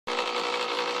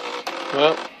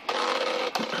Well,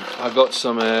 I got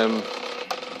some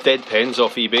dead pens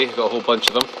off eBay. I got a whole bunch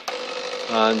of them,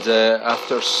 and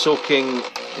after soaking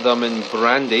them in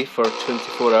brandy for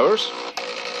 24 hours,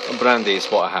 brandy is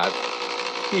what I had.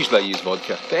 Usually I use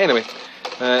vodka, but anyway,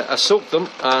 I soaked them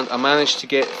and I managed to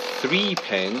get 3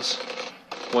 pens,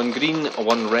 one green,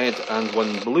 one red and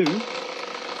one blue,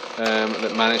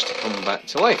 that managed to come back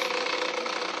to life.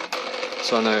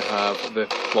 So I now have the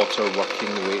plotter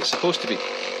working the way it's supposed to be.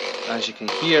 As you can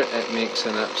hear, it makes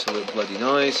an absolute bloody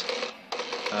noise.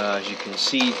 As you can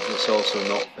see, it's also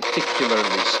not particularly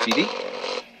speedy,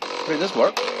 but it does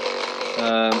work.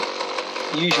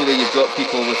 Usually you've got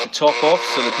people with the top off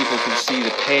so that people can see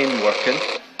the pen working,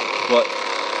 but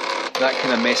that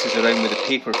kind of messes around with the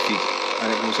paper feed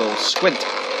and it goes all squint.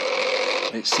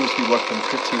 It seems to be working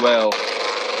pretty well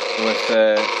with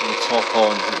the top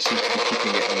on. It seems to be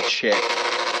keeping it in check.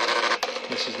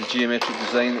 This is the geometric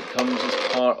design that comes as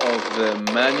part of the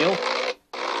manual.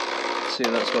 See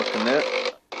how that's working there.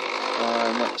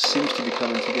 And that seems to be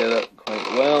coming together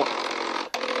quite well.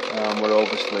 We're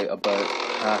obviously about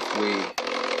halfway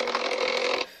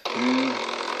through.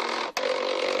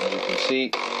 As you can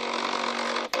see,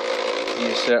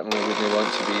 you certainly wouldn't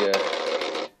want to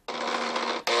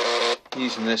be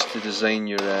using this to design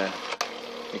your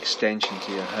extension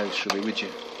to your house, really, would you?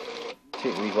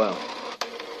 Take a wee while.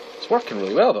 It's working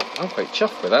really well though. I'm quite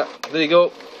chuffed with that. There you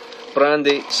go.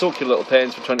 Brandy, soak your little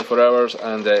pens for 24 hours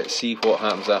and see what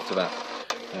happens after that.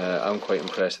 I'm quite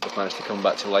impressed that they've managed to come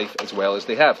back to life as well as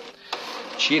they have.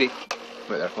 Cheery.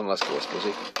 Right there, one last go, I suppose.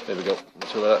 There we go.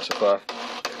 That's all that so far.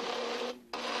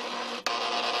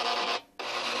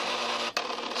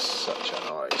 Such a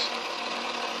noise.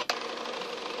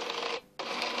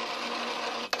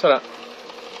 Ta-da.